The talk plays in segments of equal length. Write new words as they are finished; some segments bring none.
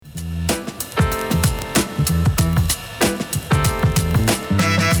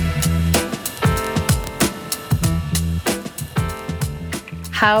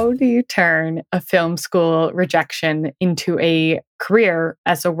How do you turn a film school rejection into a career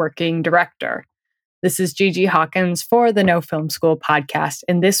as a working director? This is Gigi Hawkins for the No Film School podcast.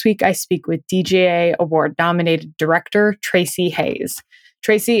 And this week I speak with DGA Award nominated director Tracy Hayes.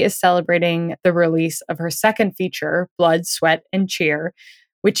 Tracy is celebrating the release of her second feature, Blood, Sweat, and Cheer,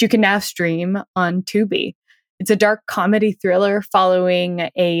 which you can now stream on Tubi. It's a dark comedy thriller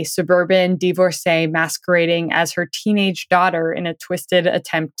following a suburban divorcee masquerading as her teenage daughter in a twisted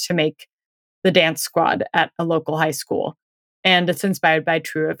attempt to make the dance squad at a local high school. And it's inspired by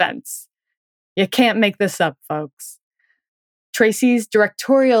true events. You can't make this up, folks. Tracy's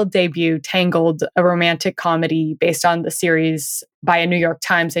directorial debut, Tangled, a romantic comedy based on the series by a New York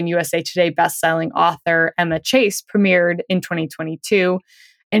Times and USA Today bestselling author Emma Chase, premiered in 2022.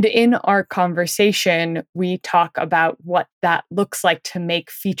 And in our conversation, we talk about what that looks like to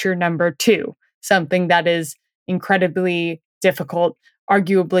make feature number 2, something that is incredibly difficult,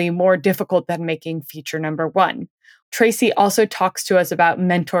 arguably more difficult than making feature number 1. Tracy also talks to us about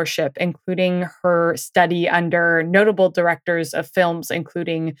mentorship, including her study under notable directors of films,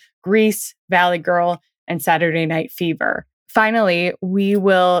 including Grease, Valley Girl, and Saturday Night Fever. Finally, we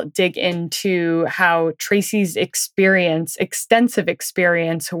will dig into how Tracy's extensive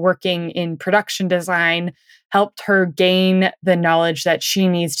experience working in production design, helped her gain the knowledge that she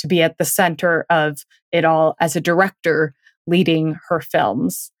needs to be at the center of it all as a director leading her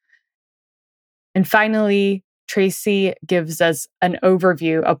films. And finally, Tracy gives us an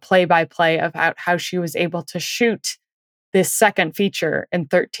overview, a play-by-play about how she was able to shoot this second feature in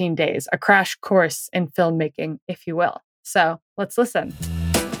 13 days, a crash course in filmmaking, if you will. So let's listen.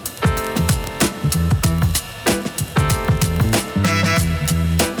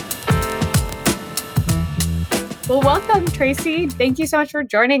 Well, welcome, Tracy. Thank you so much for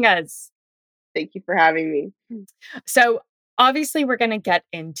joining us. Thank you for having me. So obviously, we're going to get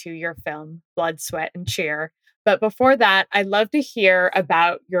into your film, Blood, Sweat, and Cheer. But before that, I'd love to hear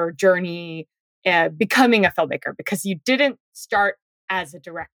about your journey becoming a filmmaker, because you didn't start as a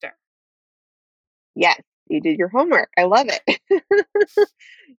director. Yes, you did your homework. I love it.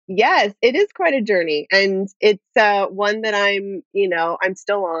 Yes, it is quite a journey. And it's one that I'm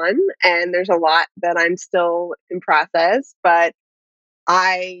still on. And there's a lot that I'm still in process. But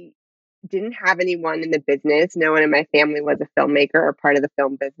I didn't have anyone in the business. No one in my family was a filmmaker or part of the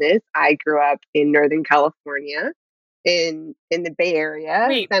film business. I grew up in Northern California, in the Bay Area,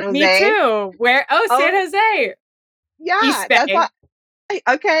 Wait, San Jose. me too. Where? Oh, San Jose. Yeah, East that's Bay. what.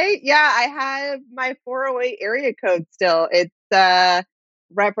 Okay, yeah, I have my 408 area code still. It's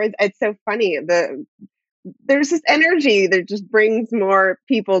it's so funny. There's this energy that just brings more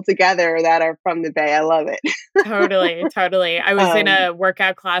people together that are from the Bay. I love it. Totally. I was in a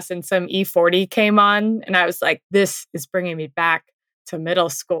workout class and some E40 came on, and I was like, this is bringing me back to middle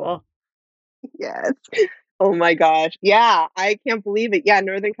school. Yes. Oh my gosh. Yeah, I can't believe it. Yeah,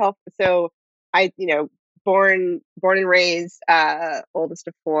 Northern California. So I, born and raised, oldest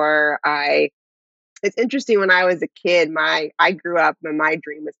of four. It's interesting, when I was a kid, I grew up and my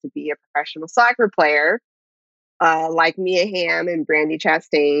dream was to be a professional soccer player. Like Mia Hamm and Brandy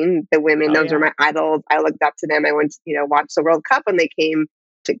Chastain, the women, Oh, those are yeah. my idols. I looked up to them. I went, watch the World Cup when they came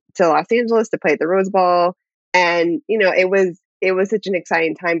to Los Angeles to play at the Rose Bowl. And, it was such an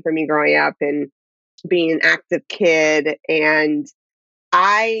exciting time for me growing up and being an active kid. And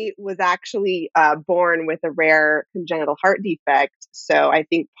I was actually born with a rare congenital heart defect. So I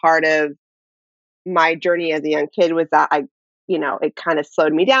think part of my journey as a young kid was that it kind of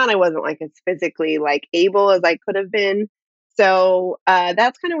slowed me down. I wasn't like as physically like able as I could have been. So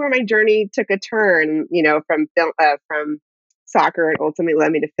that's kind of where my journey took a turn, from film, from soccer, and ultimately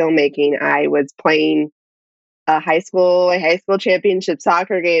led me to filmmaking. I was playing a high school championship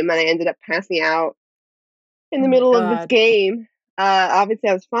soccer game, and I ended up passing out in the Oh my middle of this God. game. Obviously,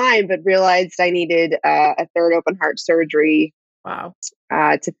 I was fine, but realized I needed a third open heart surgery Wow.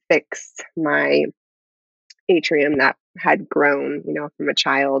 to fix my atrium that had grown, from a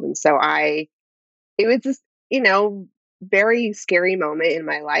child. And so it was just, very scary moment in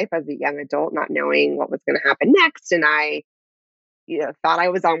my life as a young adult, not knowing what was going to happen next. And I, thought I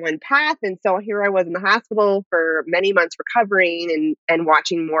was on one path. And so here I was in the hospital for many months recovering and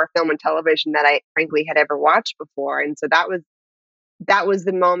watching more film and television that I frankly had ever watched before. And so that was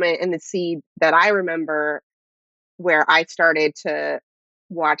the moment and the seed that I remember where I started to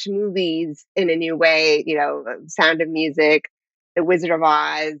watch movies in a new way, Sound of Music, The Wizard of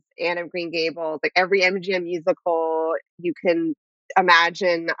Oz, Anne of Green Gables, like every MGM musical you can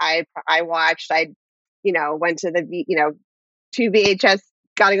imagine. I watched. Went to the to VHS.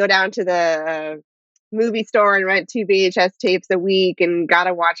 Got to go down to the movie store and rent 2 VHS tapes a week and got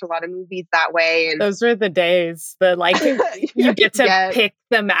to watch a lot of movies that way. And Those were the days. The like you get to yeah, pick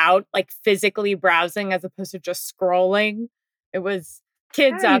them out, like physically browsing as opposed to just scrolling. It was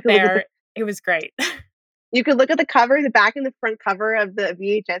kids yeah, you out could look at there. It was great. the cover, the back and the front cover of the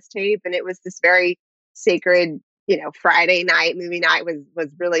VHS tape, and it was this very sacred, Friday night movie night was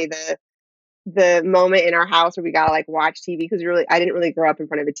really the moment in our house where we got to like watch TV because I didn't really grow up in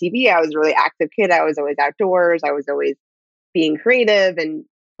front of a TV. I was a really active kid. I was always outdoors. I was always being creative and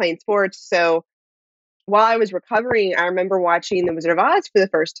playing sports. So while I was recovering, I remember watching The Wizard of Oz for the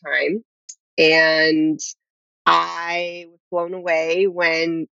first time, and I was blown away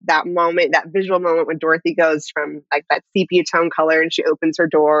when that visual moment when Dorothy goes from like that sepia tone color and she opens her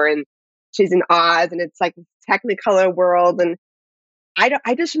door and she's in Oz and it's like Technicolor world. And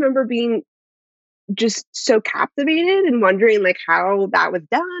I just remember being just so captivated and wondering like how that was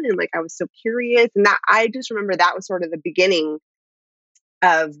done. And like, I was so curious. And that I just remember that was sort of the beginning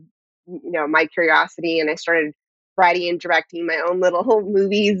of, my curiosity. And I started writing and directing my own little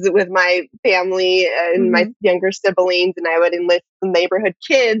movies with my family and my Mhm. younger siblings. And I would enlist the neighborhood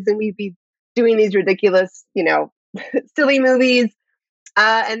kids and we'd be doing these ridiculous, silly movies.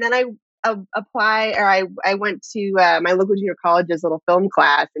 And then I went to my local junior college's little film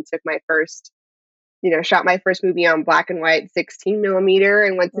class and took my first, shot my first movie on black and white 16 millimeter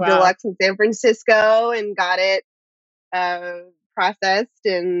and went to Wow. Deluxe in San Francisco and got it uh, processed.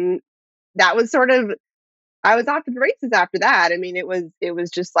 And that was sort of, I was off to the races after that. I mean, it was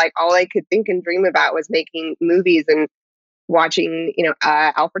just like all I could think and dream about was making movies and watching,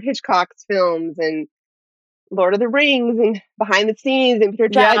 Alfred Hitchcock's films and Lord of the Rings and behind the scenes and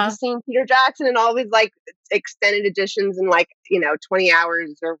Yeah. just seeing Peter Jackson and all these like extended editions and like 20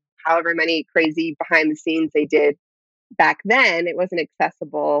 hours or however many crazy behind the scenes they did back then. It wasn't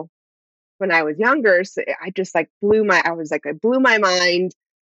accessible when I was younger, so it blew my mind.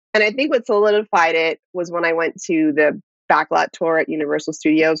 And I think what solidified it was when I went to the backlot tour at Universal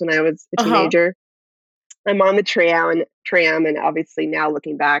Studios when I was a Uh-huh. teenager. I'm on the tram, and obviously now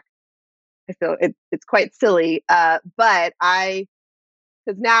looking back, I feel it's quite silly. But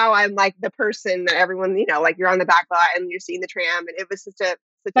because now I'm like the person that everyone, like you're on the back lot and you're seeing the tram, and it was such a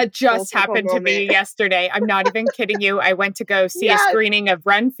That full just circle happened to moment. me yesterday. I'm not even kidding you. I went to go see a Yes, screening of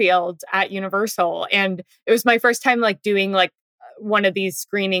Renfield at Universal, and it was my first time like doing like one of these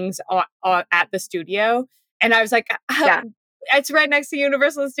screenings at the studio. And I was like, yeah, it's right next to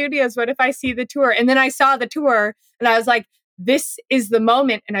Universal Studios. What if I see the tour? And then I saw the tour, and I was like, this is the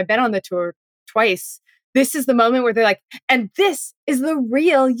moment. And I've been on the tour twice. This is the moment where they're like, and this is the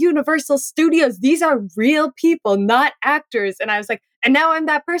real Universal Studios. These are real people, not actors. And I was like, and now I'm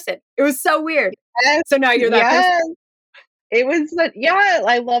that person. It was so weird. yes, So now you're that person. yes. It was, yeah.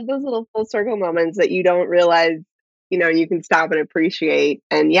 I love those little full circle moments that you don't realize, you can stop and appreciate.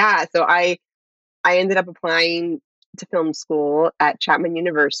 And yeah, so I ended up applying to film school at Chapman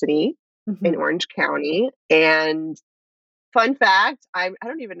University in Mhm. Orange County. And fun fact, I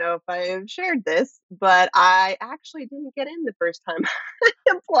don't even know if I've shared this, but I actually didn't get in the first time I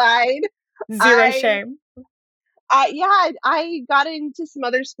applied. Zero I, shame. yeah, I got into some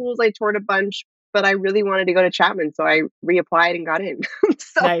other schools. I toured a bunch, but I really wanted to go to Chapman, so I reapplied and got in.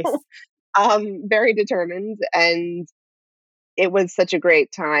 So, Nice. very determined, and it was such a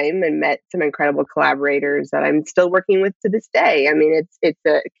great time and met some incredible collaborators that I'm still working with to this day. I mean, it's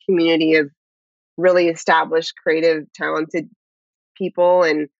a community of really established, creative, talented people,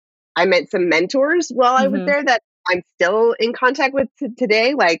 and I met some mentors while I was Mhm. there that I'm still in contact with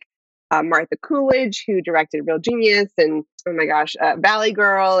today, like Martha Coolidge, who directed Real Genius, and oh my gosh, Valley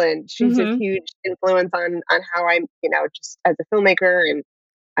Girl, and she's a Mhm. huge influence on how I'm, just as a filmmaker and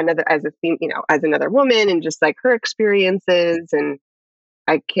another as a as another woman, and just like her experiences. And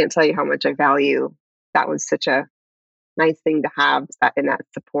I can't tell you how much I value. That was such a nice thing to have that in that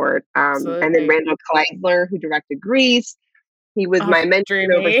support. And then Absolutely. Randall Kleisler, who directed Grease, he was Oh, my mentor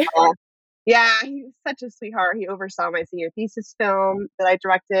and dreamy. oversaw. Yeah, he was such a sweetheart. He oversaw my senior thesis film that I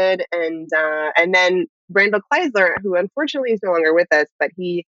directed, and then Randall Kleisler, who unfortunately is no longer with us, but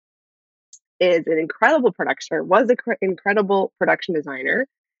he is an incredible production, was an incredible production designer.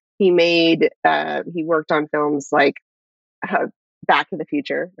 He worked on films like uh, Back to the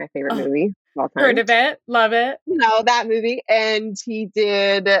Future, my favorite Oh, movie of all heard time. of it. Love it. That movie, and he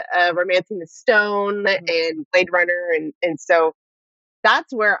did Romancing the Stone Mhm. and Blade Runner, and so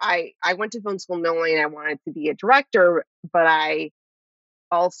that's where I went to film school knowing I wanted to be a director, but I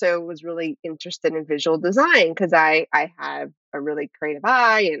also was really interested in visual design because I have a really creative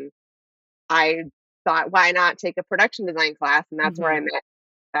eye, and I thought, why not take a production design class? And that's where I Mhm. met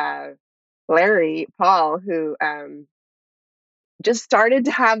Larry Paul, who just started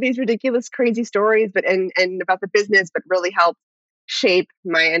to have these ridiculous, crazy stories, but and about the business, but really helped shape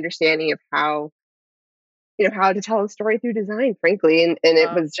my understanding of how how to tell a story through design, frankly. And it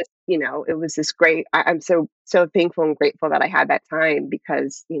Wow. was just it was this great. I'm so thankful and grateful that I had that time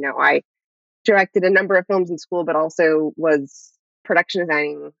because I directed a number of films in school, but also was production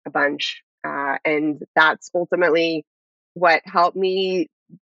designing a bunch, and that's ultimately what helped me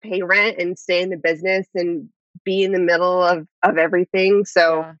pay rent and stay in the business and be in the middle of everything.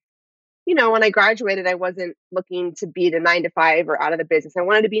 So, Yeah. when I graduated, I wasn't looking to be the 9 to 5 or out of the business. I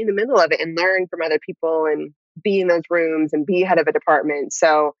wanted to be in the middle of it and learn from other people and be in those rooms and be head of a department.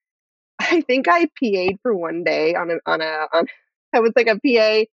 So I think I PA'd for one day on I was like a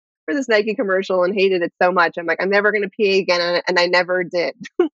PA for this Nike commercial and hated it so much. I'm like, I'm never gonna PA again, and I never did.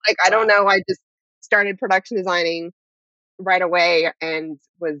 Like, I don't Wow. know. I just started production designing right away and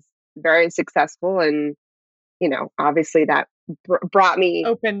was very successful. And obviously that brought me a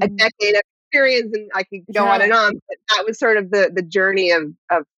Open. decade of experience, and I could go on and Yeah. on. But that was sort of the journey of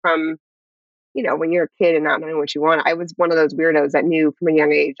from when you're a kid and not knowing what you want. I was one of those weirdos that knew from a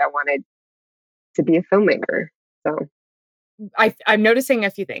young age I wanted to be a filmmaker. So I'm noticing a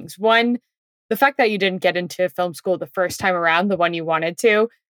few things. One, the fact that you didn't get into film school the first time around, the one you wanted to,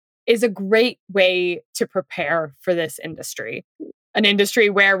 is a great way to prepare for this industry. An industry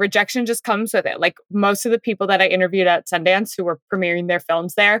where rejection just comes with it. Like most of the people that I interviewed at Sundance who were premiering their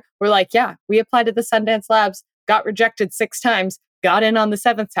films there were like, yeah, we applied to the Sundance Labs, got rejected 6 times, got in on the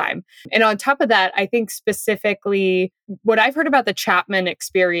seventh time. And on top of that, I think specifically what I've heard about the Chapman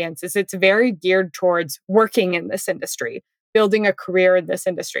experience is it's very geared towards working in this industry, building a career in this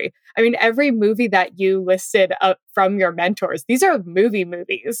industry. I mean, every movie that you listed up from your mentors, these are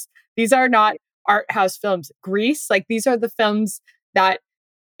movies. These are not art house films. Grease, like these are the films that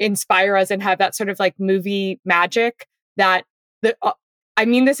inspire us and have that sort of like movie magic that the I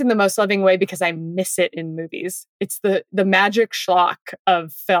mean this in the most loving way because I miss it in movies. It's the magic schlock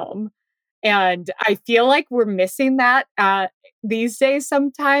of film. And I feel like we're missing that these days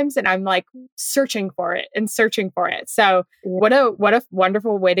sometimes. And I'm like searching for it and searching for it. So yeah, what a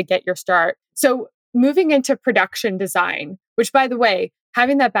wonderful way to get your start. So moving into production design, which by the way,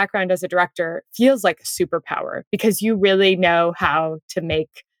 having that background as a director feels like a superpower because you really know how to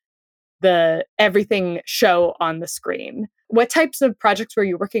make the everything show on the screen. What types of projects were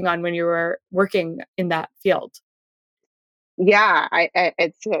you working on when you were working in that field? yeah,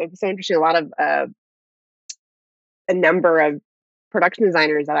 it's so interesting. A number of production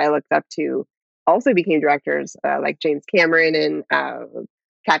designers that I looked up to also became directors, like James Cameron and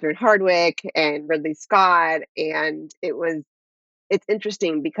Catherine Hardwicke and Ridley Scott. And it's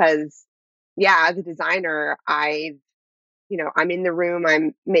interesting because, yeah, as a designer, I'm in the room.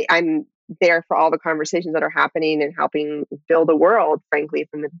 I'm there for all the conversations that are happening and helping build a world, frankly,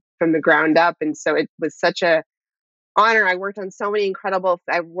 from the ground up. And so it was such a honor. I worked on so many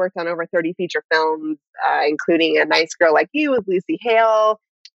I've worked on over 30 feature films, including A Nice Girl Like You with Lucy Hale,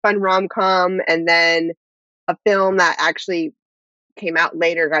 fun rom com, and then a film that actually came out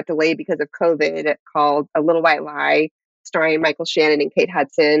later, got delayed because of COVID, called A Little White Lie, starring Michael Shannon and Kate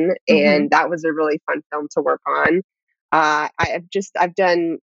Hudson. Mm-hmm. And that was a really fun film to work on. I've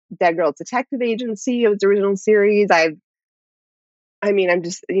done Dead Girls Detective Agency. It was the original series. I'm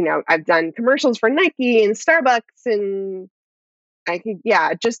just, I've done commercials for Nike and Starbucks, and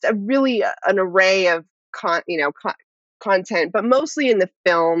yeah, just a really an array of content, but mostly in the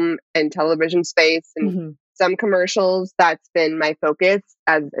film and television space and Mm-hmm. some commercials. That's been my focus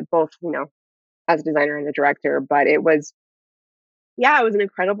as both, as a designer and a director. But yeah, it was an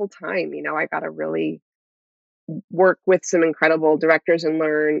incredible time. I got to really work with some incredible directors and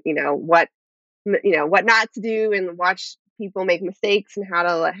learn, what not to do and watch people make mistakes and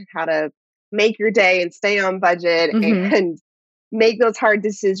how to make your day and stay on budget Mm-hmm. and make those hard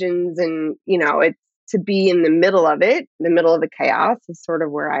decisions. And it's to be in the middle of it, the middle of the chaos is sort of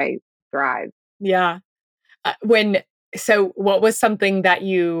where I thrive. Yeah. When so what was something that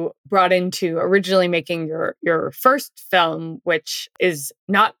you brought into originally making your first film, which is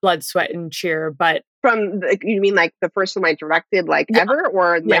not Blood, Sweat, and Cheer, but You mean like the first one I directed, like yeah, ever,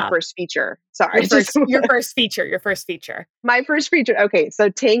 or my yeah, first feature? Sorry, just your first feature, my first feature. Okay, so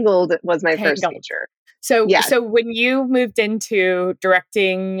Tangled was my first Tangled. feature. So Yes. so when you moved into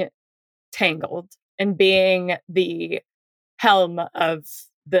directing Tangled and being the helm of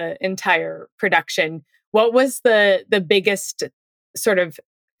the entire production, what was the biggest sort of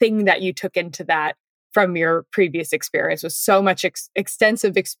thing that you took into that from your previous experience with so much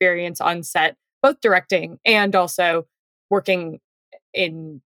extensive experience on set, both directing and also working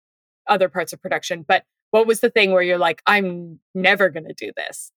in other parts of production. But what was the thing where you're like, I'm never going to do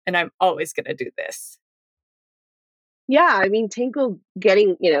this and I'm always going to do this? Yeah, I mean, Tangled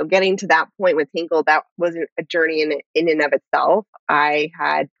getting to that point with Tangled, that wasn't a journey in and of itself. I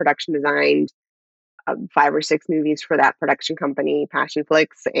had production designed 5 or 6 movies for that production company, Passion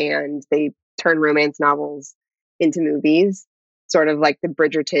Flicks, and they turned romance novels into movies, sort of like the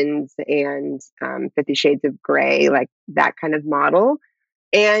Bridgertons and 50 Shades of Grey, like that kind of model.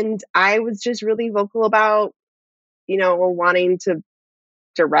 And I was just really vocal about, wanting to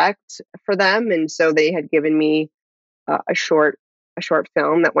direct for them. And so they had given me a short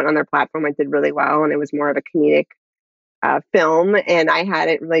film that went on their platform. I did really well, and it was more of a comedic film. And I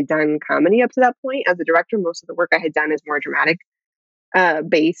hadn't really done comedy up to that point as a director. Most of the work I had done is more dramatic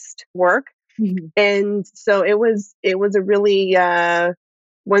based work, Mhm. and so it was a really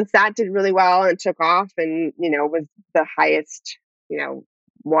once that did really well and took off, and was the highest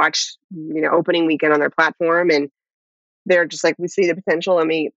watched opening weekend on their platform, and they're just like, we see the potential.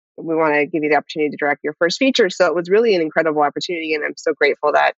 We want to give you the opportunity to direct your first feature. So it was really an incredible opportunity, and I'm so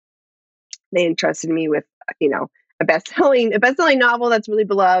grateful that they entrusted me with you know a best selling novel that's really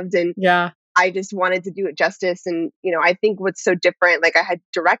beloved, and Yeah. I just wanted to do it justice. And I think what's so different, like I had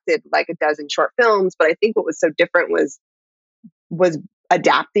directed like a dozen short films, but I think what was so different was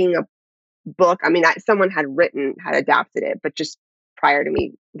adapting a book. I mean, someone had adapted it, but just prior to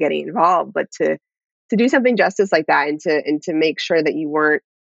me getting involved. But to do something justice like that, and to make sure that you weren't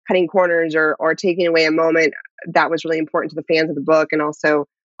cutting corners or taking away a moment that was really important to the fans of the book, and also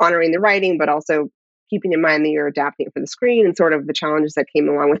honoring the writing, but also keeping in mind that you're adapting it for the screen and sort of the challenges that came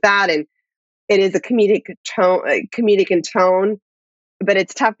along with that. And it is a comedic in tone, but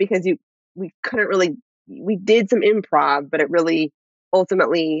it's tough because you we couldn't really we did some improv, but it really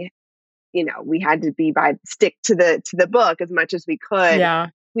ultimately we had to stick to the book as much as we could. Yeah.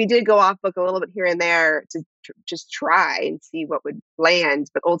 We did go off book a little bit here and there to just try and see what would land,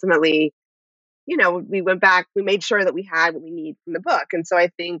 but ultimately, we went back, we made sure that we had what we need from the book. And so I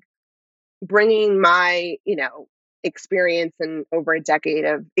think bringing my, experience and over a decade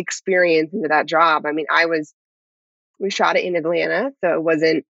of experience into that job. I mean, we shot it in Atlanta, so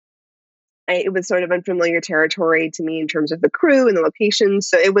it was sort of unfamiliar territory to me in terms of the crew and the location.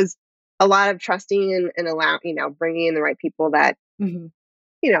 So it was a lot of trusting and allow, bringing in the right people that, Mhm.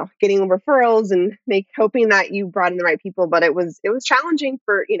 getting referrals and hoping that you brought in the right people. But it was challenging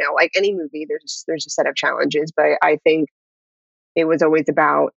for, like any movie, there's a set of challenges, but I think it was always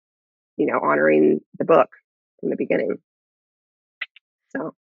about, honoring the book from the beginning.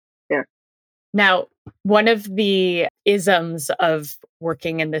 So, yeah. Now, one of the isms of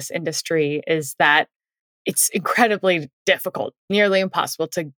working in this industry is that it's incredibly difficult, nearly impossible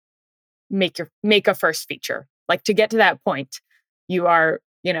to make a first feature. Like to get to that point, you are,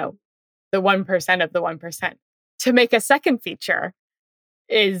 the 1% of the 1%. To make a second feature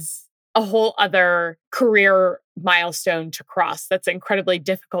is a whole other career milestone to cross. That's incredibly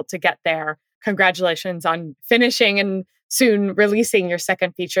difficult to get there. Congratulations on finishing and soon releasing your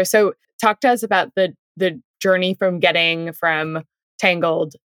second feature. So talk to us about the journey from getting from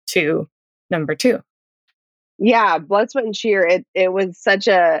Tangled to number 2. Yeah, Blood, Sweat, and Sheer. It was such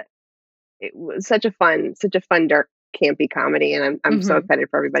a fun, dark, campy comedy, and I'm so Mhm. excited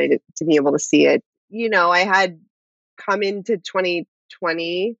for everybody to be able to see it. I had come into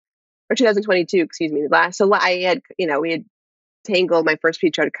 2020 or 2022, excuse me, last. So I had, we had Tangled, my first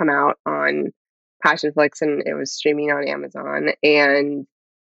feature, had come out on Passionflix, and it was streaming on Amazon. And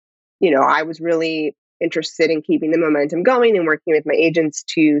I was really interested in keeping the momentum going and working with my agents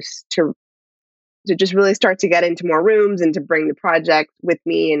to just really start to get into more rooms and to bring the project with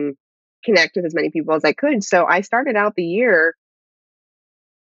me and connect with as many people as I could. So I started out the year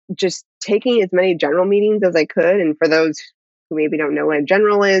just taking as many general meetings as I could. And for those who maybe don't know what a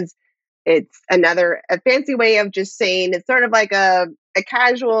general is, it's a fancy way of just saying it's sort of like a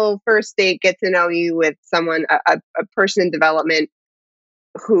casual first date, get to know you with someone, a person in development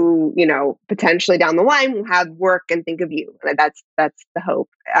who, potentially down the line will have work and think of you. And that's the hope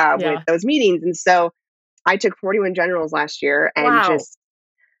with Yeah. those meetings. And so I took 41 generals last year and Wow. just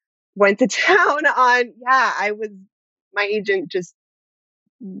went to town on, yeah, my agent just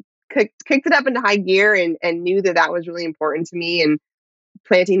kicked it up into high gear, and knew that that was really important to me, and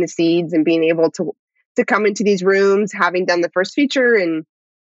planting the seeds and being able to come into these rooms, having done the first feature, and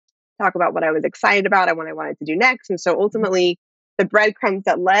talk about what I was excited about and what I wanted to do next. And so Mhm. ultimately, the breadcrumbs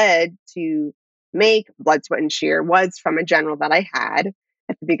that led to make Blood, Sweat, and Sheer was from a general that I had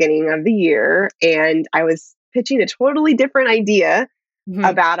at the beginning of the year. And I was pitching a totally different idea Mhm.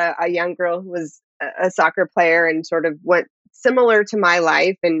 about a young girl who was a soccer player and sort of went similar to my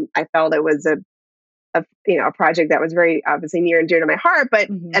life, and I felt it was a project that was very obviously near and dear to my heart. But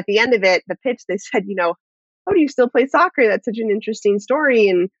Hmm. at the end of it, the pitch, they said, "Oh, do you still play soccer? That's such an interesting story."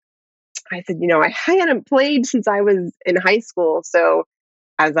 And I said, I hadn't played since I was in high school. So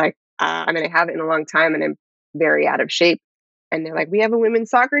I was like, I mean, I haven't in a long time and I'm very out of shape. And they're like, "We have a women's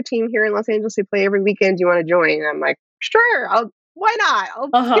soccer team here in Los Angeles. We play every weekend. Do you want to join?" And I'm like, "Sure, why not? I'll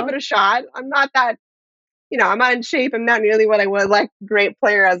give Uh-huh. it a shot. I'm not that, I'm not in shape. I'm not nearly what I was, like, great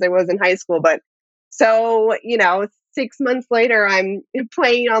player as I was in high school." But so, 6 months later, I'm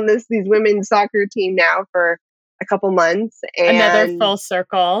playing on these women's soccer team now for a couple months. Another And full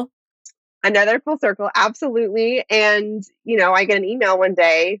circle. another full circle, absolutely. And, I get an email one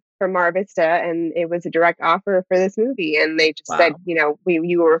day from Mar Vista, and it was a direct offer for this movie. And they just said, Wow.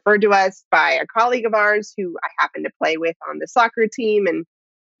 you were referred to us by a colleague of ours who I happen to play with on the soccer team. And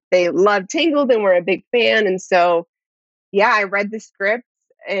they love Tangled and were a big fan. And so, yeah, I read the script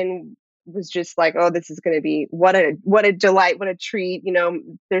and was just like, "Oh, this is going to be what a delight, what a treat."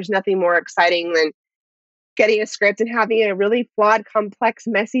 There's nothing more exciting than getting a script and having a really flawed, complex,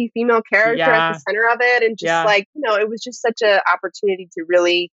 messy female character at the Yeah. center of it. And just Yeah. like, it was just such an opportunity to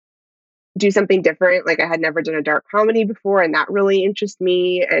really do something different. Like, I had never done a dark comedy before, and that really interested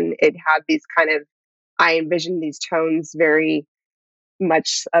me. And it had these I envisioned these tones very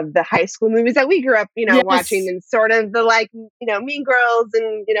much of the high school movies that we grew up, watching, Yes. and sort of the, like, Mean Girls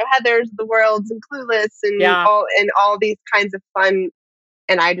and, Heathers of the Worlds and Clueless and Yeah. all these kinds of fun.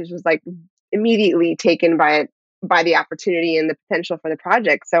 And I just was like immediately taken by it, by the opportunity and the potential for the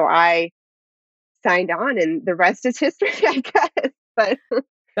project. So I signed on, and the rest is history, I guess. But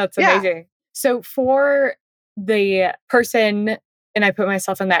That's yeah. amazing. So for the person, and I put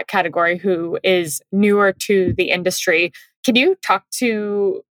myself in that category, who is newer to the industry, can you talk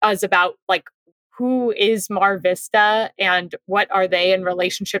to us about like who is Mar Vista and what are they in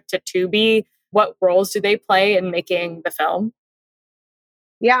relationship to Tubi? What roles do they play in making the film?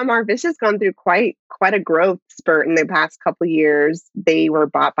 Yeah, Mar Vista's gone through quite a growth spurt in the past couple years. They were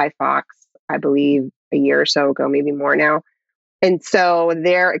bought by Fox, I believe, a year or so ago, maybe more now. And so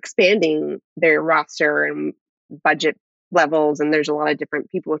they're expanding their roster and budget levels, and there's a lot of different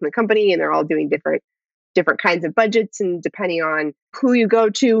people within the company, and they're all doing different kinds of budgets, and depending on who you go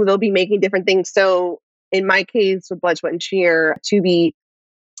to, they'll be making different things. So in my case with Blood, Sweat, and Sheer, Tubi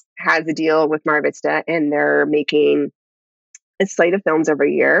has a deal with Mar Vista, and they're making a slate of films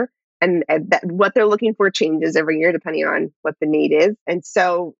every year. And what they're looking for changes every year depending on what the need is. And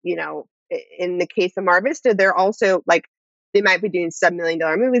so, in the case of Mar Vista, they're also like, they might be doing sub-$1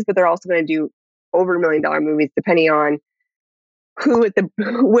 million movies, but they're also going to do over $1 million movies depending on who at the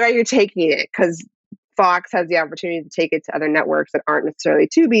where you're taking it. Because Fox has the opportunity to take it to other networks that aren't necessarily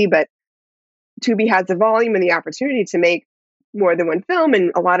Tubi, but Tubi has the volume and the opportunity to make more than one film.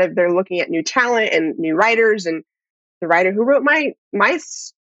 And a lot of they're looking at new talent and new writers. And the writer who wrote my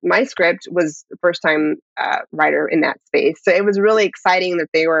script was the first time writer in that space. So it was really exciting that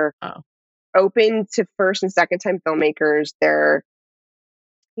they were Oh. open to first and second time filmmakers. They're,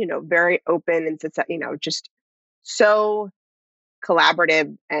 very open and just so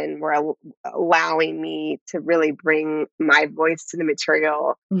collaborative, and were allowing me to really bring my voice to the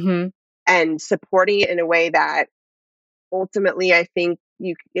material Hmm. and supporting it in a way that ultimately I think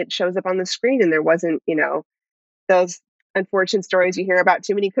it shows up on the screen. And there wasn't, those unfortunate stories you hear about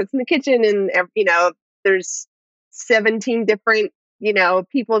too many cooks in the kitchen, and there's 17 different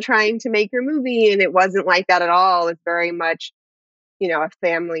people trying to make your movie, and it wasn't like that at all. It's very much a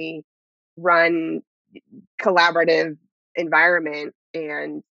family run collaborative environment.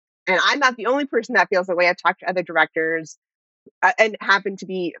 And I'm not the only person that feels that way. I've talked to other directors, and happen to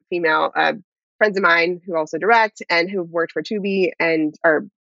be female friends of mine who also direct and who've worked for Tubi, and or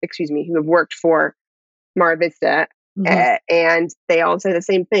excuse me, who have worked for Mar Vista, Hmm. and they all say the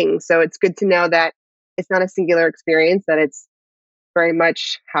same thing. So it's good to know that it's not a singular experience, that it's very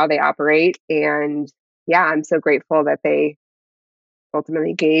much how they operate. And yeah, I'm so grateful that they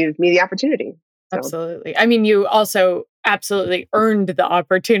ultimately gave me the opportunity. So Absolutely. I mean, you also absolutely earned the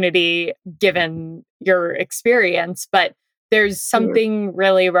opportunity given your experience, but there's yeah, something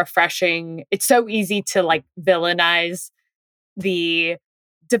really refreshing. It's so easy to like villainize the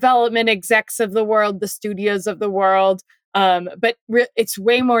development execs of the world, the studios of the world. But it's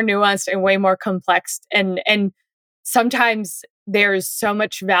way more nuanced and way more complex. And sometimes there's so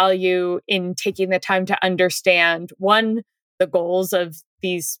much value in taking the time to understand one, the goals of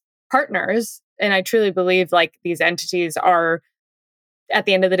these partners. And I truly believe like these entities are, at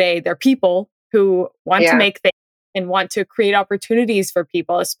the end of the day, they're people who want to yeah, make things and want to create opportunities for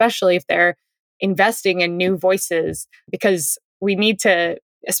people, especially if they're investing in new voices because we need to,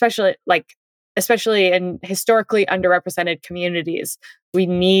 especially in historically underrepresented communities, we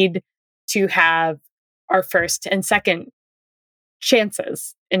need to have our first and second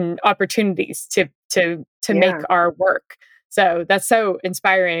chances and opportunities to make Yeah. our work. So that's so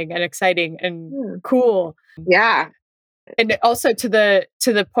inspiring and exciting and Hmm. cool. Yeah. And also to the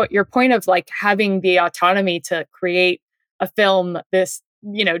point, your point of like having the autonomy to create a film, this,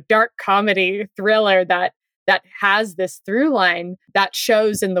 dark comedy thriller that has this through line that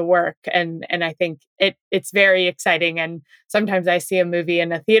shows in the work. And I think it's very exciting. And sometimes I see a movie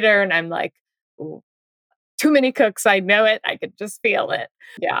in a theater and I'm like, "Ooh, too many cooks. I know it. I could just feel it."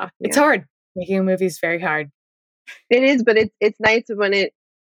 Yeah. It's Yeah. hard. Making a movie is very hard. It is, but it's nice when it's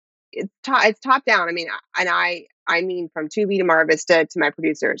top down. I mean, I mean from Tubi to Mar Vista to my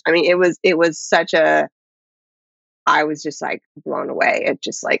producers. I mean, it was such a I was just like blown away at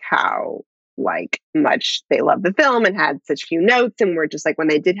just like how like much they loved the film and had such few notes and were just like when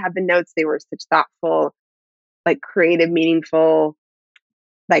they did have the notes, they were such thoughtful, like creative, meaningful,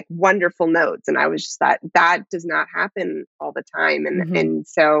 like wonderful notes. And I was just that does not happen all the time. And Hmm. and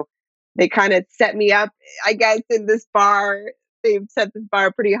so they kind of set me up, I guess, in this bar. They've set this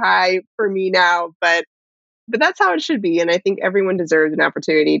bar pretty high for me now, but that's how it should be. And I think everyone deserves an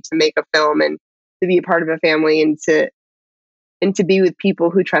opportunity to make a film and to be a part of a family and to be with people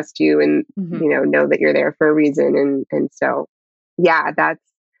who trust you and Hmm. know that you're there for a reason. And so yeah, that's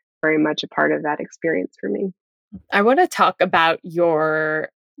very much a part of that experience for me. I want to talk about your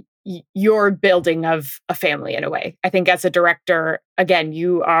building of a family in a way. I think as a director, again,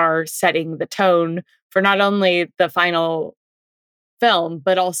 you are setting the tone for not only the final film,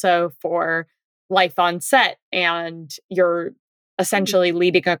 but also for life on set. And you're Mm. essentially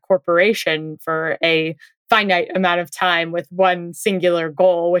leading a corporation for a finite amount of time with one singular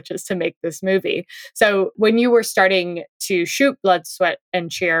goal, which is to make this movie. So when you were starting to shoot Blood, Sweat,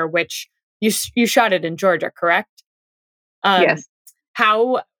 and Cheer, which you shot it in Georgia, correct? Um, Yes.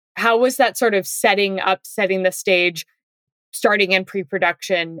 how how was that sort of setting the stage, starting in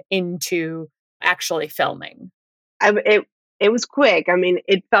pre-production into actually filming? It was quick. I mean,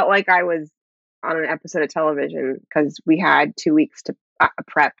 it felt like I was on an episode of television because we had 2 weeks to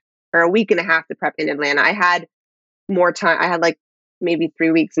prep, or a week and a half to prep in Atlanta. I had more time. I had like maybe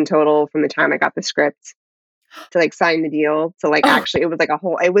 3 weeks in total from the time I got the script to like sign the deal to like Oh, actually it was like a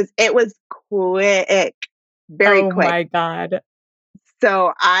whole it was quick, very oh quick. my God.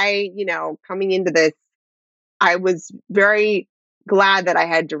 So coming into this, I was very glad that I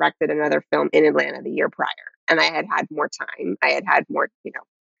had directed another film in Atlanta the year prior and I had had more time. I had had more,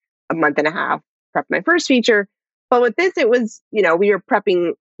 a month and a half prep my first feature. But with this, it was, we were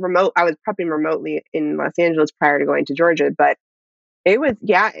prepping remote. I was prepping remotely in Los Angeles prior to going to Georgia, but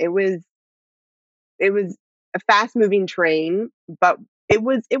yeah, it was a fast moving train, but it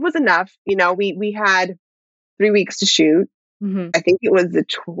was enough. We had 3 weeks to shoot. Mhm. I think it was the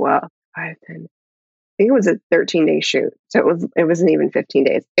 12, 5, 10. I think it was a 13-day shoot. So it wasn't even 15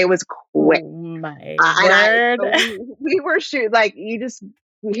 days. It was quick. Oh my And I word. so we were shoot like you just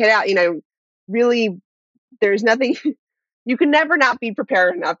hit out, really there's nothing you can never not be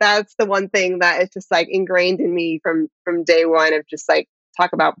prepared enough. That's the one thing that is just like ingrained in me from day one of just like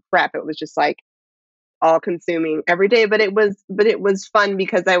talk about prep. It was just like all consuming every day, but it was fun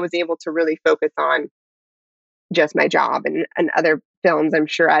because I was able to really focus on just my job and other films. I'm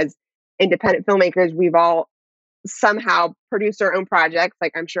sure as independent filmmakers, we've all somehow produced our own projects.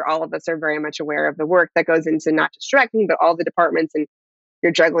 Like I'm sure all of us are very much aware of the work that goes into not just directing, but all the departments and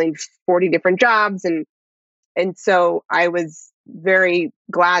you're juggling 40 different jobs and so I was very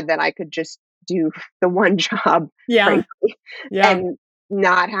glad that I could just do the one job, Yeah, frankly, yeah. and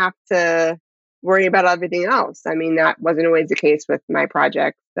not have to worry about everything else. I mean, that wasn't always the case with my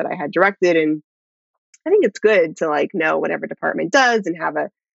projects that I had directed. And I think it's good to like know what every department does and have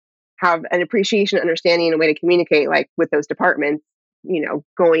an appreciation, understanding, and a way to communicate like with those departments,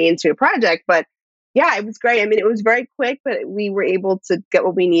 going into a project. But yeah, it was great. I mean, it was very quick, but we were able to get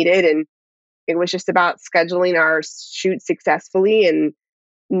what we needed and it was just about scheduling our shoot successfully and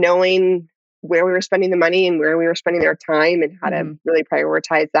knowing where we were spending the money and where we were spending our time and how to Mhm. really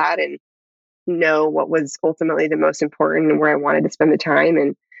prioritize that and know what was ultimately the most important and where I wanted to spend the time.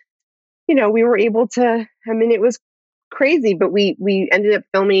 And, we were able to, I mean, it was crazy, but we ended up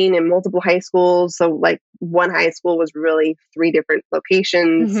filming in multiple high schools. So like one high school was really three different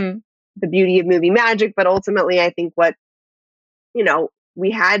locations, Mhm. the beauty of movie magic. But ultimately, I think we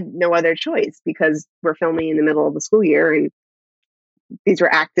had no other choice because we're filming in the middle of the school year and these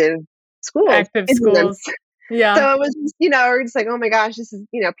were active schools. Active Kids in them. schools. Yeah. So it was just, we're just like, oh my gosh, this is,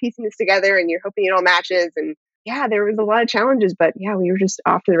 piecing this together and you're hoping it all matches. And yeah, there was a lot of challenges, but yeah, we were just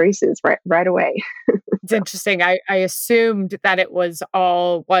off to the races right away. It's interesting. I assumed that it was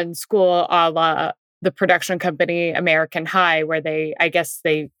all one school, a la the production company American High, where I guess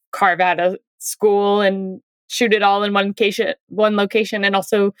they carve out a school and shoot it all in one location, and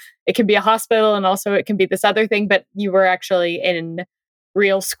also it can be a hospital, and also it can be this other thing. But you were actually in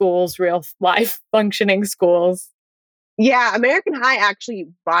real schools, real life functioning schools. Yeah, American High actually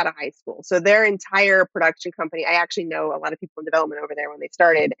bought a high school. So their entire production company, I actually know a lot of people in development over there when they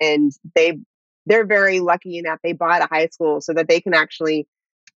started, and they're very lucky in that they bought a high school so that they can actually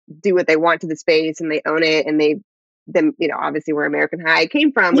do what they want to the space and they own it. And then obviously where American High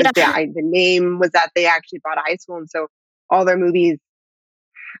came from was Yeah. the name was that they actually bought a high school, and so all their movies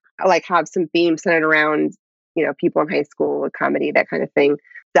like have some theme centered around people in high school, a comedy, that kind of thing.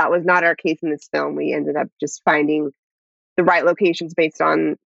 That was not our case in this film. We ended up just finding the right locations based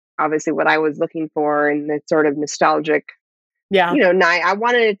on obviously what I was looking for and the sort of nostalgic, Yeah. night. I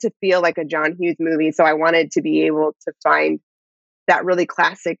wanted it to feel like a John Hughes movie, so I wanted to be able to find that really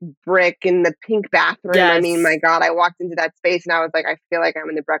classic brick in the pink bathroom. I mean, my Yes. God, I walked into that space and I was like, I feel like I'm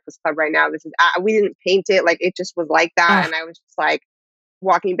in the Breakfast Club right now. This is we didn't paint it, like it just was like that, Oh, and I was just like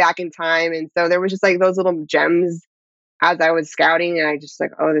walking back in time, and so there was just like those little gems as I was scouting, and I just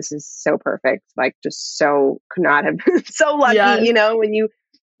like, oh, this is so perfect. Like, just so could not have been so lucky, yes. when you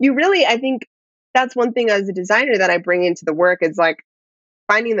really, I think that's one thing as a designer that I bring into the work is like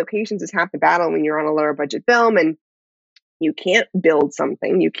finding locations is half the battle when you're on a lower budget film and you can't build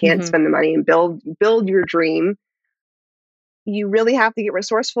something, you can't Hmm. spend the money and build your dream. You really have to get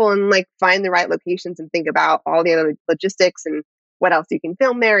resourceful and like find the right locations and think about all the other logistics and what else you can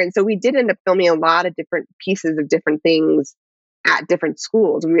film there. And so we did end up filming a lot of different pieces of different things at different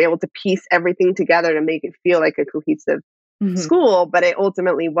schools. We were able to piece everything together to make it feel like a cohesive Hmm. school, but it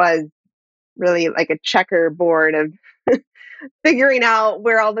ultimately was really like a checkerboard of figuring out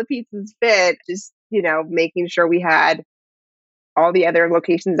where all the pieces fit, just, making sure we had all the other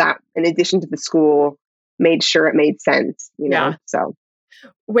locations that in addition to the school made sure it made sense. Yeah. So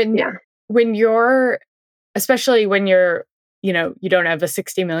When yeah. when you're especially when you're, you don't have a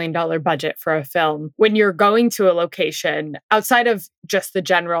 $60 million budget for a film. When you're going to a location outside of just the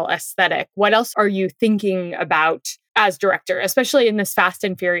general aesthetic, what else are you thinking about as director, especially in this fast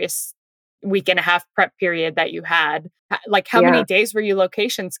and furious week and a half prep period that you had? Like, how many Yeah. days were you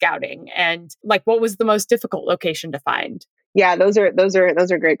location scouting? And like, what was the most difficult location to find? Yeah, those are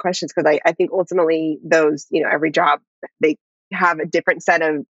great questions because I think ultimately those, every job they have a different set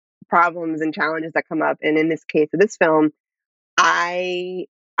of problems and challenges that come up. And in this case of this film, I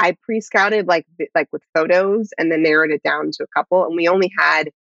I pre-scouted like with photos and then narrowed it down to a couple. And we only had,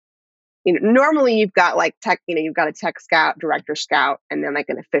 normally you've got like tech, you've got a tech scout, director scout, and then like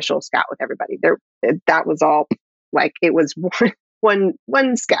an official scout with everybody. That was all like it was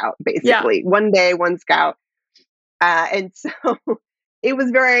one scout Yeah. basically, one day, one scout. And so it was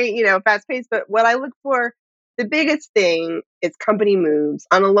very, fast paced. But what I look for, the biggest thing is company moves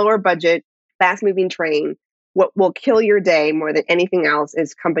on a lower budget, fast moving train. What will kill your day more than anything else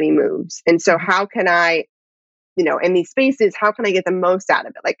is company moves. And so, Mhm. how can I, in these spaces, how can I get the most out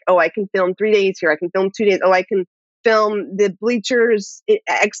of it? Like, oh, I can film 3 days here. I can film 2 days. Oh, I can film the bleachers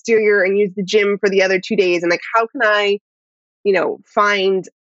exterior and use the gym for the other 2 days. And like, how can I, find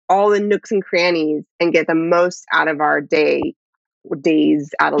all the nooks and crannies and get the most out of our days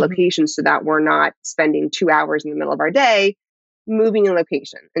at a Mhm. location so that we're not spending 2 hours in the middle of our day moving a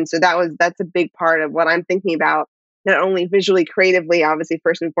location. And so that's a big part of what I'm thinking about, not only visually, creatively, obviously,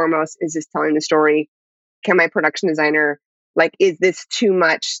 first and foremost, is just telling the story. Can my production designer, like, is this too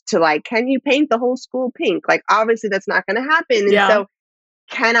much to like, can you paint the whole school pink? Like, obviously, that's not going to happen. And Yeah. so,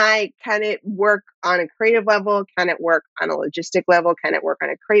 can it work on a creative level? Can it work on a logistic level? Can it work on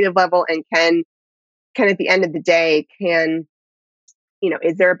a creative level? And can at the end of the day,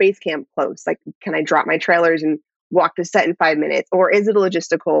 is there a base camp close? Like, can I drop my trailers and walk the set in 5 minutes? Or is it a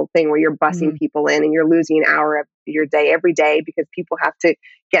logistical thing where you're bussing Mhm. people in and you're losing an hour of your day every day because people have to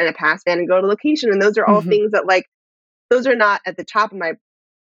get in a pass van and go to location? And those are all Mhm. things that like those are not at the top of my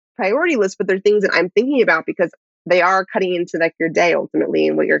priority list, but they're things that I'm thinking about because they are cutting into like your day ultimately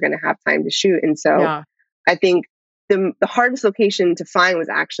and what you're going to have time to shoot. And so Yeah. I think the hardest location to find was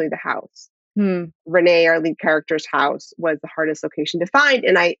actually the house. Hmm. Renee, our lead character's house, was the hardest location to find.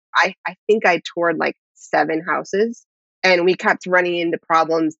 And I think I toured like 7 houses and we kept running into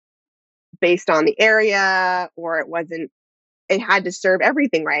problems based on the area, or it had to serve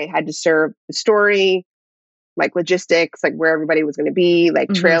everything, right? It had to serve the story, like logistics, like where everybody was going to be, like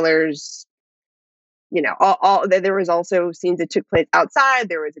Mhm. trailers, there was also scenes that took place outside.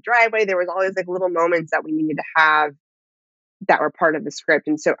 There was a driveway. There was all these like little moments that we needed to have that were part of the script.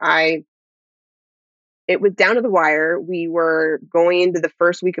 And so it was down to the wire. We were going into the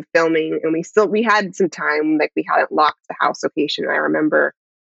first week of filming, and we had some time. Like, we hadn't locked the house location. I remember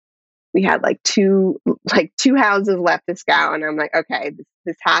we had two houses left to scout, and I'm like, okay,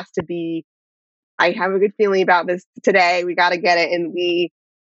 this has to be. I have a good feeling about this today. We got to get it. And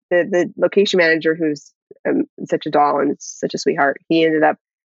the location manager, who's such a doll and such a sweetheart, he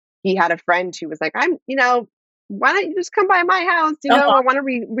had a friend who was like, why don't you just come by my house? Uh-huh. I want to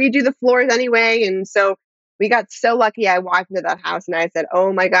redo the floors anyway. And so we got so lucky. I walked into that house and I said,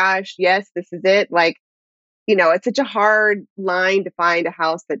 oh my gosh, yes, this is it. Like, it's such a hard line to find a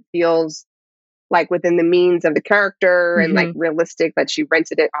house that feels like within the means of the character and like Hmm. realistic, that she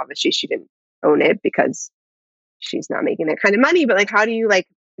rented it. Obviously, she didn't own it because she's not making that kind of money. But like, how do you like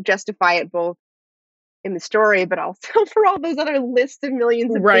justify it both in the story, but also for all those other lists of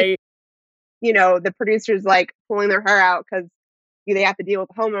millions of things? Right. The producers like pulling their hair out because they have to deal with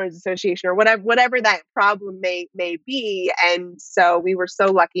the homeowners association or whatever that problem may be. And so we were so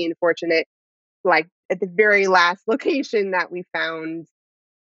lucky and fortunate, like at the very last location, that we found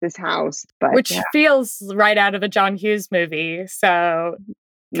this house. But Which feels right out of a John Hughes movie. So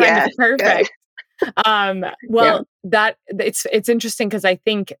kind of yes, good. perfect. Yeah. Well, that it's interesting because I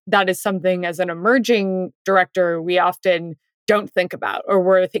think that is something as an emerging director we often don't think about, or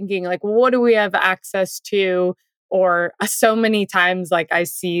we're thinking like, well, what do we have access to? Or so many times, like I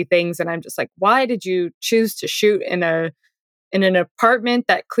see things and I'm just like, why did you choose to shoot in an apartment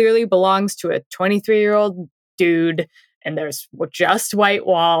that clearly belongs to a 23-year-old dude? And there's just white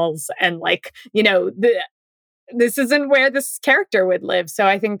walls, and like, this isn't where this character would live. So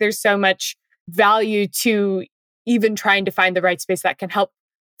I think there's so much value to even trying to find the right space that can help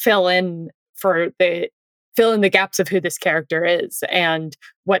fill in fill in the gaps of who this character is and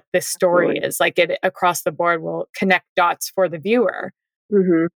what this story Absolutely. is. Like, it across the board will connect dots for the viewer.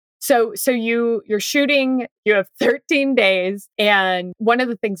 Hmm. So you're shooting, you have 13 days, and one of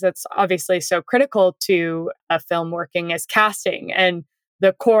the things that's obviously so critical to a film working is casting, and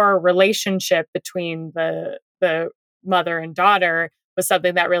the core relationship between the mother and daughter was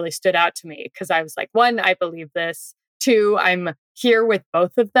something that really stood out to me, because I was like, one, I believe this. Two, I'm here with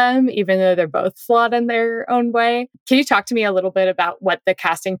both of them, even though they're both flawed in their own way. Can you talk to me a little bit about what the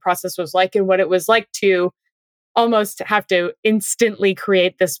casting process was like and what it was like to almost have to instantly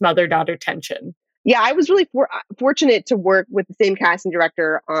create this mother-daughter tension? Yeah, I was really fortunate to work with the same casting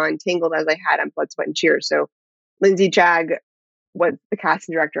director on Tangled as I had on Blood, Sweat, and Tears. So Lindsay Jagg was the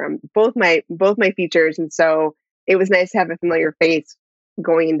casting director on both my features, and so it was nice to have a familiar face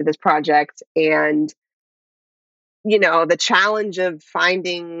going into this project. And the challenge of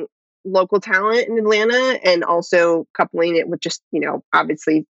finding local talent in Atlanta, and also coupling it with just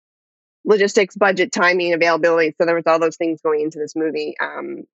obviously logistics, budget, timing, availability. So there was all those things going into this movie.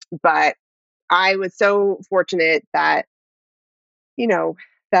 But I was so fortunate that you know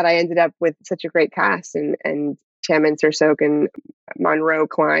that I ended up with such a great cast, and Tammin Sursok and Monroe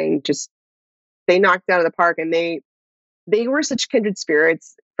Klein, just they knocked it out of the park, and they were such kindred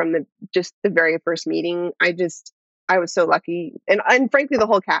spirits from the very first meeting. I was so lucky, and frankly, the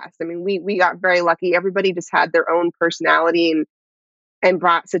whole cast. I mean, we got very lucky. Everybody just had their own personality, and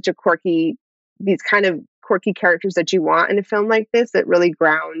brought such a these kind of quirky characters that you want in a film like this, that really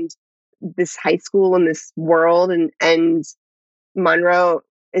ground this high school and this world. And Monroe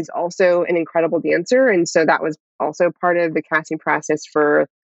is also an incredible dancer, and so that was also part of the casting process for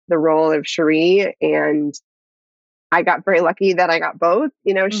the role of Cherie. And I got very lucky that I got both.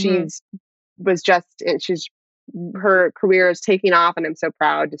 Hmm. She's her career is taking off, and I'm so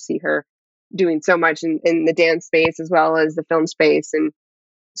proud to see her doing so much in the dance space as well as the film space. And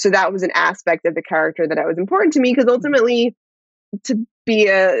so that was an aspect of the character that was important to me, because ultimately, to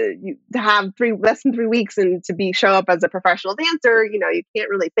have less than 3 weeks and to be show up as a professional dancer, you can't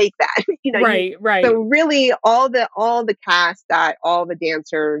really fake that. You Right, right. so really all the cast, that all the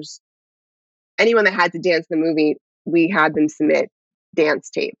dancers, anyone that had to dance in the movie, we had them submit dance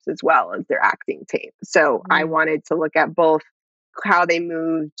tapes as well as their acting tape. So I Mm. wanted to look at both how they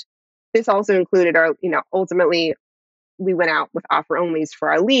moved. This also included ultimately we went out with offer onlys for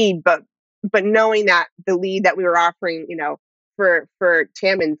our lead, but knowing that the lead that we were offering, for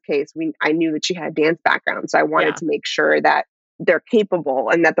Tammin's case, I knew that she had a dance background, so I wanted Yeah. to make sure that they're capable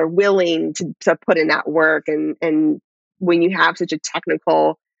and that they're willing to put in that work. And when you have such a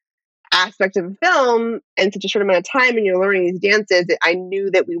technical aspect of a film and such a short amount of time, and you're learning these dances, I knew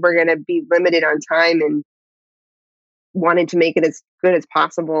that we were going to be limited on time, and wanted to make it as good as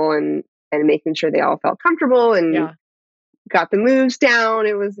possible. And and making sure they all felt comfortable and Yeah. got the moves down.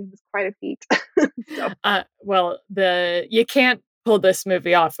 It was quite a feat. So Well, the you can't pull this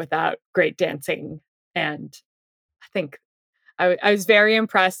movie off without great dancing, and I think I was very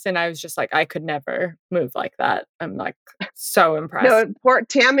impressed, and I was just like, I could never move like that. I'm like so impressed. no, poor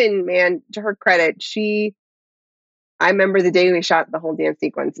Tammin, man, to her credit, I remember the day we shot the whole dance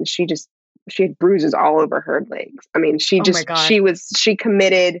sequence, and she had bruises all over her legs. I mean, Oh my god. she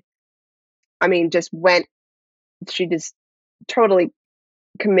committed. I mean, she just totally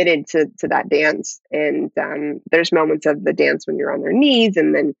committed to that dance. And there's moments of the dance when you're on their knees,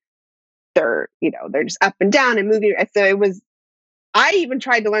 and then they're just up and down and moving. So it was. I even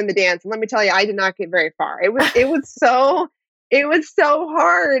tried to learn the dance, and let me tell you, I did not get very far. It was so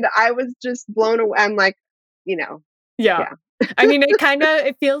hard. I was just blown away. I'm like, you know, Yeah. yeah. I mean,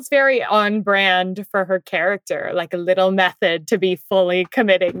 it feels very on brand for her character, like a little method to be fully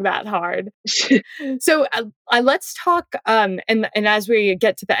committing that hard. So let's talk, and as we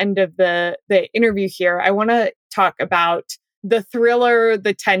get to the end of the interview here, I want to talk about the thriller,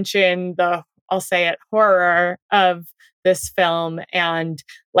 the tension, the I'll say it horror of this film, and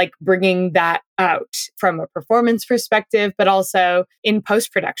like bringing that out from a performance perspective, but also in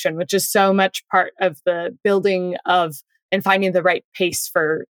post production, which is so much part of the building of and finding the right pace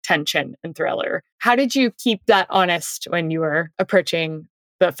for tension and thriller. How did you keep that honest when you were approaching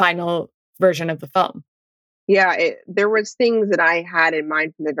the final version of the film? Yeah, there was things that I had in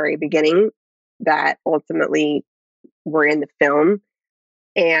mind from the very beginning that ultimately were in the film,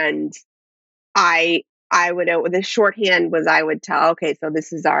 and I I would the shorthand was I would tell, okay, so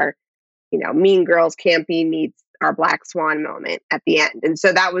this is our Mean Girls campy meets our Black Swan moment at the end, and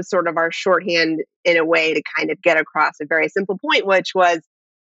so that was sort of our shorthand in a way to kind of get across a very simple point, which was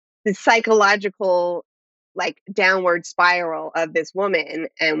the psychological like downward spiral of this woman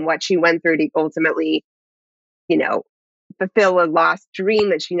and what she went through to ultimately you know fulfill a lost dream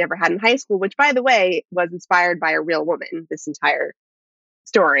that she never had in high school, which, by the way, was inspired by a real woman. This entire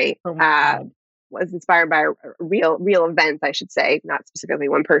story Oh my God. was inspired by real events, I should say, not specifically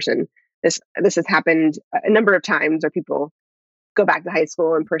one person. This has happened a number of times where people go back to high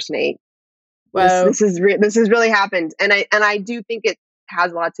school and impersonate. Whoa. This has really happened, and I do think it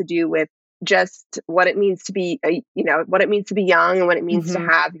has a lot to do with just what it means to be what it means to be young and what it means to Hmm.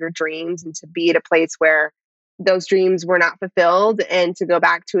 have your dreams and to be at a place where those dreams were not fulfilled, and to go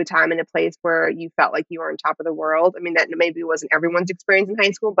back to a time and a place where you felt like you were on top of the world. I mean, that maybe wasn't everyone's experience in high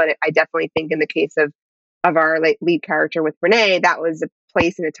school, but I definitely think in the case of our lead character with Renee, that was a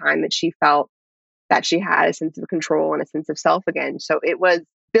place and a time that she felt that she had a sense of control and a sense of self again. So it was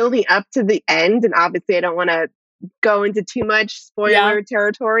building up to the end. And obviously, I don't want to go into too much Yeah. spoiler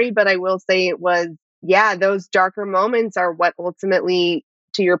territory, but I will say it was, yeah, those darker moments are what ultimately,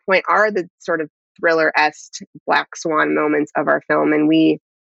 to your point, are the sort of thriller esque Black Swan moments of our film. And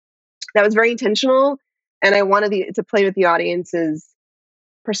that was very intentional. And I wanted to play with the audience's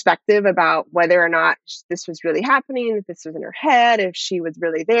perspective about whether or not this was really happening, if this was in her head, if she was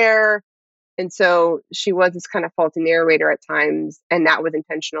really there. And so she was this kind of faulty narrator at times, and that was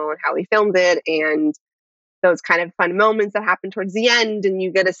intentional in how we filmed it. And those kind of fun moments that happen towards the end, and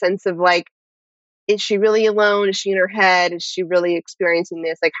you get a sense of like, is she really alone? Is she in her head? Is she really experiencing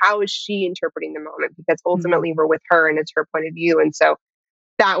this? Like, how is she interpreting the moment? Because ultimately, Hmm. we're with her, and it's her point of view. And so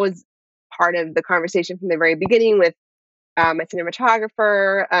that was part of the conversation from the very beginning with my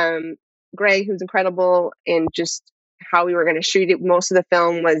cinematographer, Greg, who's incredible, and just how we were going to shoot it. Most of the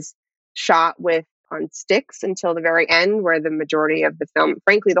film was shot with on sticks until the very end, where the majority of the film,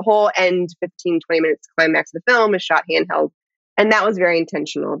 frankly, the whole end 15, 20 minutes climax of the film is shot handheld. And that was very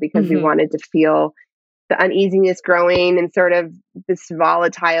intentional because we Hmm. wanted to feel the uneasiness growing and sort of this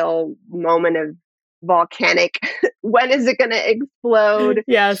volatile moment of volcanic when is it going to explode.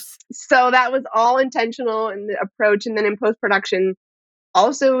 Yes. So that was all intentional in the approach. And then in post production,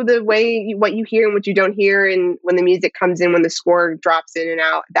 also the way what you hear and what you don't hear, and when the music comes in, when the score drops in and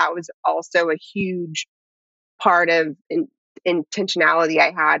out, that was also a huge part of intentionality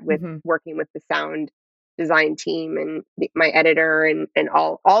I had with Hmm. working with the sound design team and my editor, and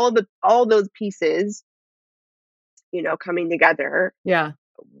all of the all those pieces, coming together Yeah.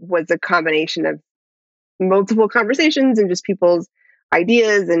 was a combination of multiple conversations and just people's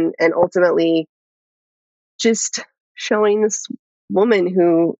ideas, and ultimately just showing this woman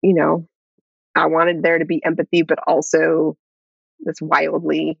who, I wanted there to be empathy, but also this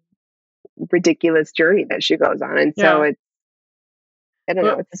wildly ridiculous journey that she goes on. And so Yeah. I don't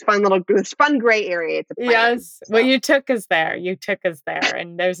know. Well, It's this fun gray area. It's a plan. yes. Well, So you took us there. You took us there,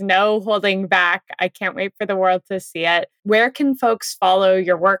 and there's no holding back. I can't wait for the world to see it. Where can folks follow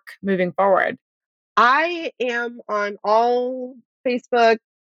your work moving forward? I am on all Facebook,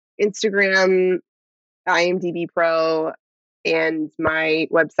 Instagram, IMDb Pro, and my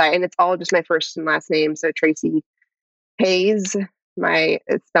website, and it's all just my first and last name. So Tracy Hayes. My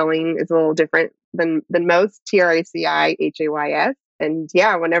spelling is a little different than most. TraciHays. And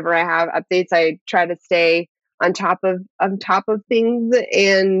yeah, whenever I have updates, I try to stay on top of things.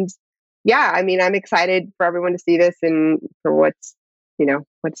 And yeah, I mean, I'm excited for everyone to see this and for what's going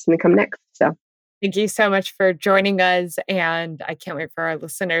to come next. So Thank you so much for joining us. And I can't wait for our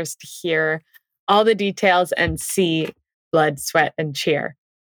listeners to hear all the details and see Blood, Sweat, and Cheer.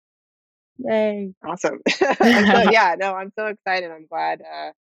 Yay. awesome! I'm so excited. I'm glad.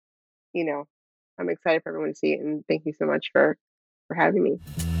 You know, I'm excited for everyone to see it, and thank you so much for having me.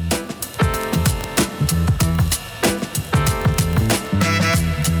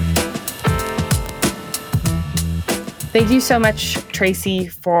 Thank you so much, Tracy,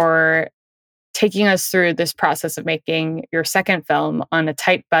 for taking us through this process of making your second film on a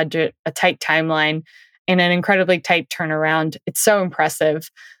tight budget, a tight timeline, and an incredibly tight turnaround. It's so impressive.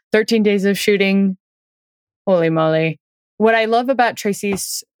 13 days of shooting. Holy moly. What I love about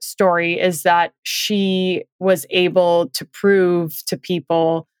Tracy's story is that she was able to prove to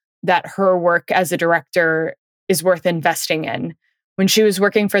people that her work as a director is worth investing in. When she was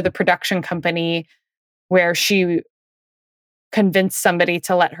working for the production company where she convinced somebody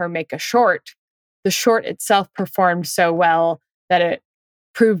to let her make a short, the short itself performed so well that it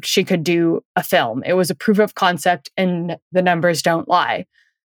proved she could do a film. It was a proof of concept, and the numbers don't lie.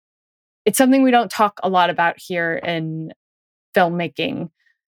 It's something we don't talk a lot about here in filmmaking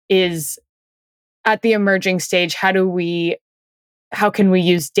is at the emerging stage, how can we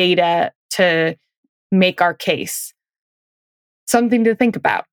use data to make our case? Something to think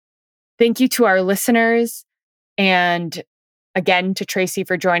about. Thank you to our listeners, and again to Tracy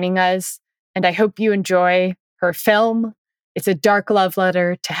for joining us. And I hope you enjoy her film. It's a dark love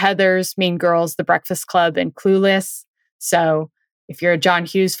letter to Heathers, Mean Girls, The Breakfast Club, and Clueless. So if you're a John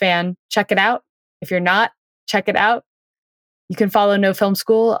Hughes fan, check it out. If you're not, check it out. You can follow No Film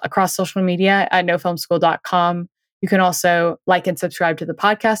School across social media at nofilmschool.com. You can also like and subscribe to the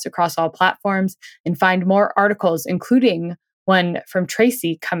podcast across all platforms and find more articles, including one from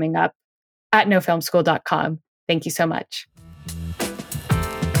Tracy coming up at nofilmschool.com. Thank you so much.